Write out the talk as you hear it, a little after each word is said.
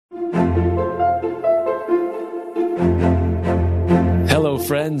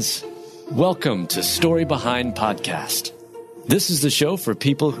friends. Welcome to Story Behind Podcast. This is the show for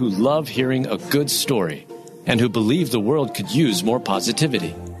people who love hearing a good story and who believe the world could use more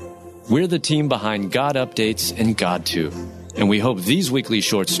positivity. We're the team behind God Updates and God Too, and we hope these weekly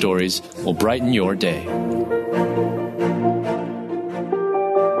short stories will brighten your day.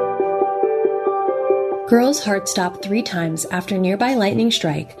 Girl's heart stopped 3 times after nearby lightning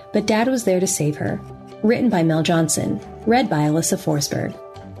strike, but Dad was there to save her. Written by Mel Johnson. Read by Alyssa Forsberg.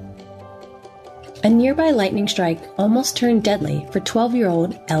 A nearby lightning strike almost turned deadly for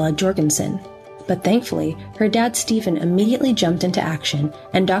 12-year-old Ella Jorgensen. But thankfully, her dad Stephen immediately jumped into action,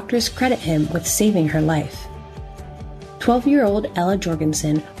 and doctors credit him with saving her life. 12-year-old Ella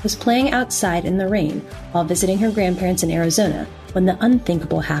Jorgensen was playing outside in the rain while visiting her grandparents in Arizona when the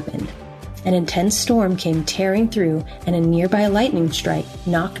unthinkable happened. An intense storm came tearing through, and a nearby lightning strike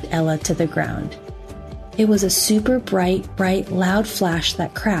knocked Ella to the ground. It was a super bright, loud flash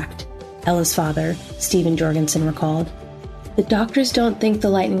that cracked, Ella's father, Stephen Jorgensen, recalled. The doctors don't think the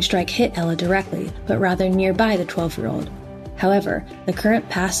lightning strike hit Ella directly, but rather nearby the 12-year-old. However, the current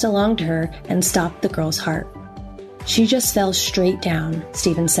passed along to her and stopped the girl's heart. She just fell straight down,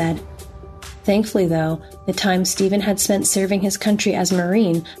 Stephen said. Thankfully, though, the time Stephen had spent serving his country as a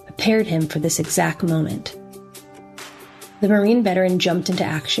Marine prepared him for this exact moment. The Marine veteran jumped into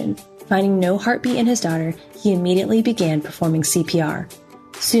action. Finding no heartbeat in his daughter, he immediately began performing CPR.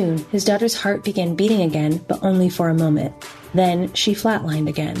 Soon, his daughter's heart began beating again, but only for a moment. Then, she flatlined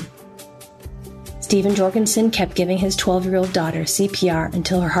again. Stephen Jorgensen kept giving his 12-year-old daughter CPR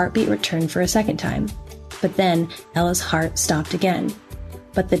until her heartbeat returned for a second time. But then, Ella's heart stopped again.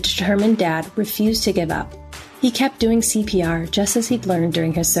 But the determined dad refused to give up. He kept doing CPR just as he'd learned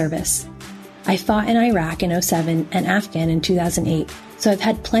during his service. I fought in Iraq in 2007 and Afghan in 2008, so I've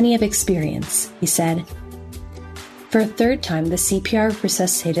had plenty of experience, he said. For a third time, the CPR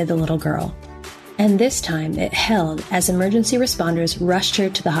resuscitated the little girl. And this time, it held as emergency responders rushed her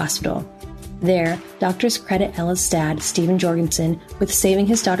to the hospital. There, doctors credit Ella's dad, Stephen Jorgensen, with saving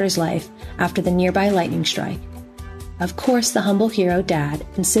his daughter's life after the nearby lightning strike. Of course, the humble hero dad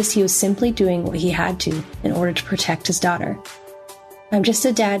insists he was simply doing what he had to in order to protect his daughter. I'm just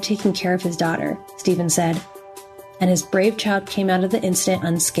a dad taking care of his daughter, Stephen said. And his brave child came out of the incident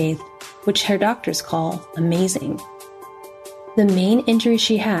unscathed, which her doctors call amazing. The main injury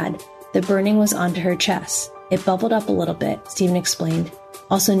she had, the burning, was onto her chest. It bubbled up a little bit, Stephen explained,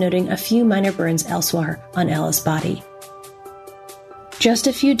 also noting a few minor burns elsewhere on Ella's body. Just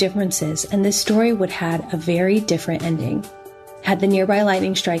a few differences, and this story would have had a very different ending. Had the nearby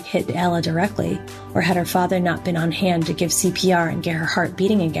lightning strike hit Ella directly, or had her father not been on hand to give CPR and get her heart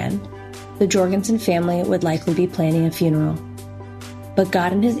beating again, the Jorgensen family would likely be planning a funeral. But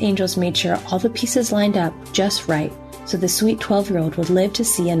God and his angels made sure all the pieces lined up just right, so the sweet 12-year-old would live to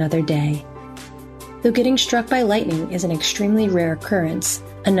see another day. Though getting struck by lightning is an extremely rare occurrence,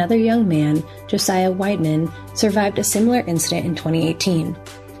 another young man, Josiah Weidman, survived a similar incident in 2018.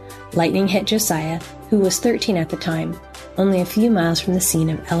 Lightning hit Josiah, who was 13 at the time, only a few miles from the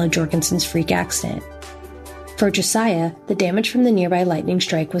scene of Ella Jorgensen's freak accident. For Josiah, the damage from the nearby lightning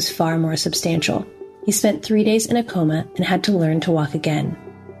strike was far more substantial. He spent 3 days in a coma and had to learn to walk again.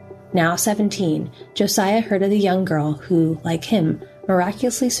 Now 17, Josiah heard of the young girl who, like him,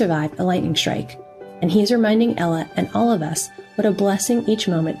 miraculously survived a lightning strike, and he is reminding Ella and all of us what a blessing each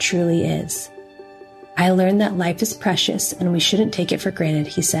moment truly is. I learned that life is precious and we shouldn't take it for granted,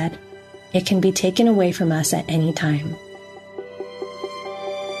 he said. It can be taken away from us at any time.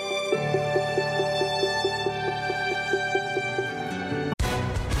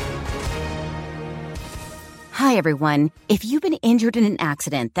 Hi, everyone. If you've been injured in an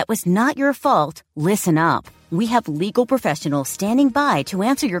accident that was not your fault, listen up. We have legal professionals standing by to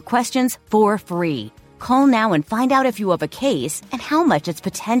answer your questions for free. Call now and find out if you have a case and how much it's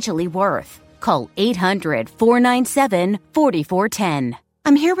potentially worth. Call 800-497-4410.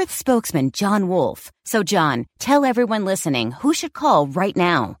 I'm here with spokesman John Wolf. So, John, tell everyone listening who should call right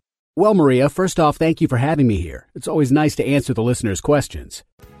now. Well, Maria, first off, thank you for having me here. It's always nice to answer the listeners' questions.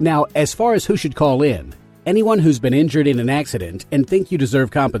 Now, as far as who should call in, anyone who's been injured in an accident and think you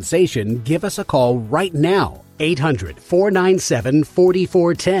deserve compensation, give us a call right now.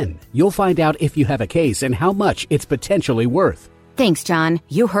 800-497-4410. You'll find out if you have a case and how much it's potentially worth. Thanks, John.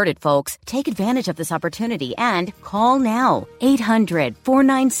 You heard it, folks. Take advantage of this opportunity and call now.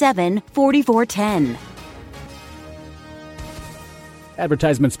 800-497-4410.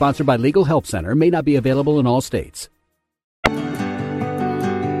 Advertisement sponsored by Legal Help Center. May not be available in all states.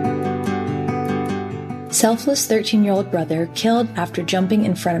 Selfless 13-year-old brother killed after jumping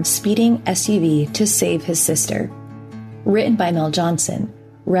in front of speeding SUV to save his sister. Written by Mel Johnson.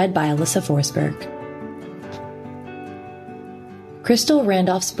 read by Alyssa Forsberg. Crystal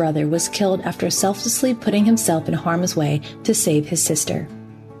Randolph's brother was killed after selflessly putting himself in harm's way to save his sister.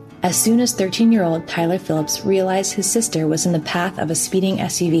 As soon as 13-year-old Tyler Phillips realized his sister was in the path of a speeding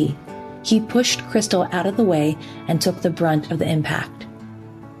SUV, he pushed Crystal out of the way and took the brunt of the impact.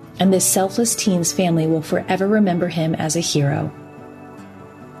 And this selfless teen's family will forever remember him as a hero.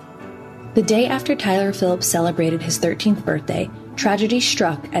 The day after Tyler Phillips celebrated his 13th birthday, tragedy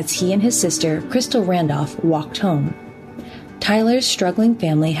struck as he and his sister, Crystal Randolph, walked home. Tyler's struggling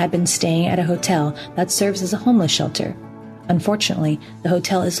family had been staying at a hotel that serves as a homeless shelter. Unfortunately, the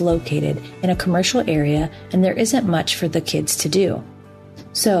hotel is located in a commercial area and there isn't much for the kids to do.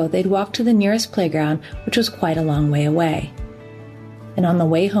 So they'd walk to the nearest playground, which was quite a long way away. And on the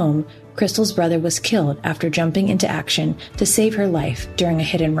way home, Crystal's brother was killed after jumping into action to save her life during a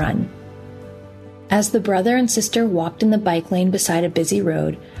hit and run. As the brother and sister walked in the bike lane beside a busy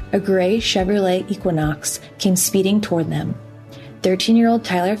road, a gray Chevrolet Equinox came speeding toward them. 13-year-old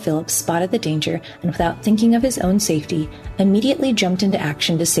Tyler Phillips spotted the danger and, without thinking of his own safety, immediately jumped into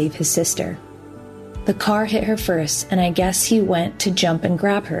action to save his sister. The car hit her first, and I guess he went to jump and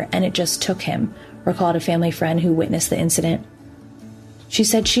grab her, and it just took him, recalled a family friend who witnessed the incident. She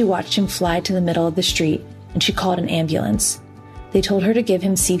said she watched him fly to the middle of the street, and she called an ambulance. They told her to give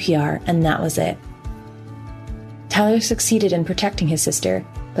him CPR, and that was it. Tyler succeeded in protecting his sister,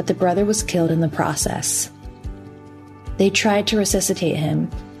 but the brother was killed in the process. They tried to resuscitate him,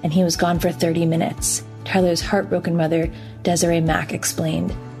 and he was gone for 30 minutes, Tyler's heartbroken mother, Desiree Mack,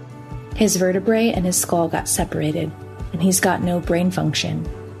 explained. His vertebrae and his skull got separated, and he's got no brain function.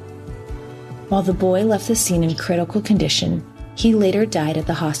 While the boy left the scene in critical condition, he later died at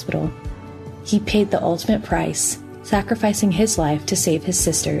the hospital. He paid the ultimate price, sacrificing his life to save his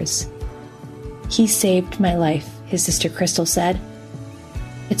sister's. He saved my life, his sister Crystal said.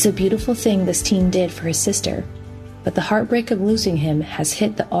 It's a beautiful thing this teen did for his sister, but the heartbreak of losing him has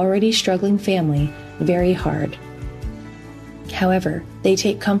hit the already struggling family very hard. However, they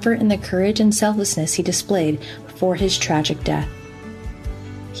take comfort in the courage and selflessness he displayed before his tragic death.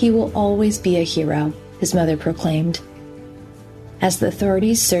 He will always be a hero, his mother proclaimed. As the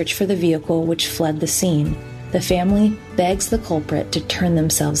authorities search for the vehicle which fled the scene, the family begs the culprit to turn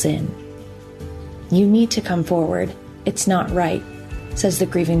themselves in. You need to come forward. It's not right, says the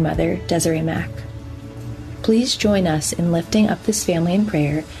grieving mother, Desiree Mack. Please join us in lifting up this family in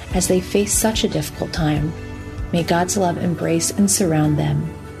prayer as they face such a difficult time. May God's love embrace and surround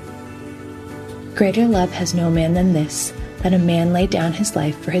them. Greater love has no man than this, that a man lay down his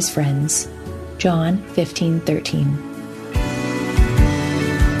life for his friends. John 15:13.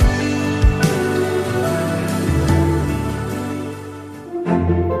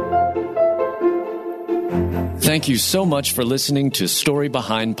 Thank you so much for listening to Story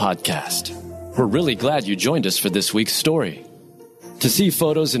Behind Podcast. We're really glad you joined us for this week's story. To see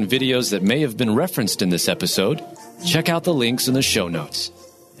photos and videos that may have been referenced in this episode, check out the links in the show notes.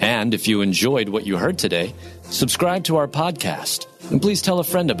 And if you enjoyed what you heard today, subscribe to our podcast, and please tell a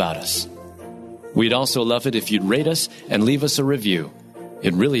friend about us. We'd also love it if you'd rate us and leave us a review.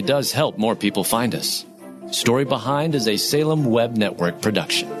 It really does help more people find us. Story Behind is a Salem Web Network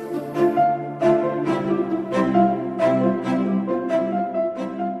production.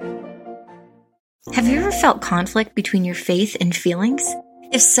 Have you ever felt conflict between your faith and feelings?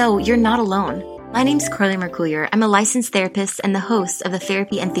 If so, you're not alone. My name's Carly Mercoulier. I'm a licensed therapist and the host of the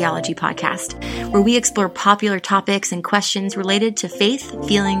Therapy and Theology podcast, where we explore popular topics and questions related to faith,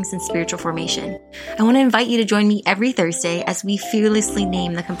 feelings, and spiritual formation. I want to invite you to join me every Thursday as we fearlessly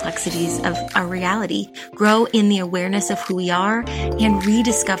name the complexities of our reality, grow in the awareness of who we are, and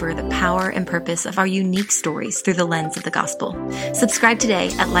rediscover the power and purpose of our unique stories through the lens of the gospel. Subscribe today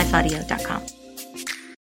at lifeaudio.com.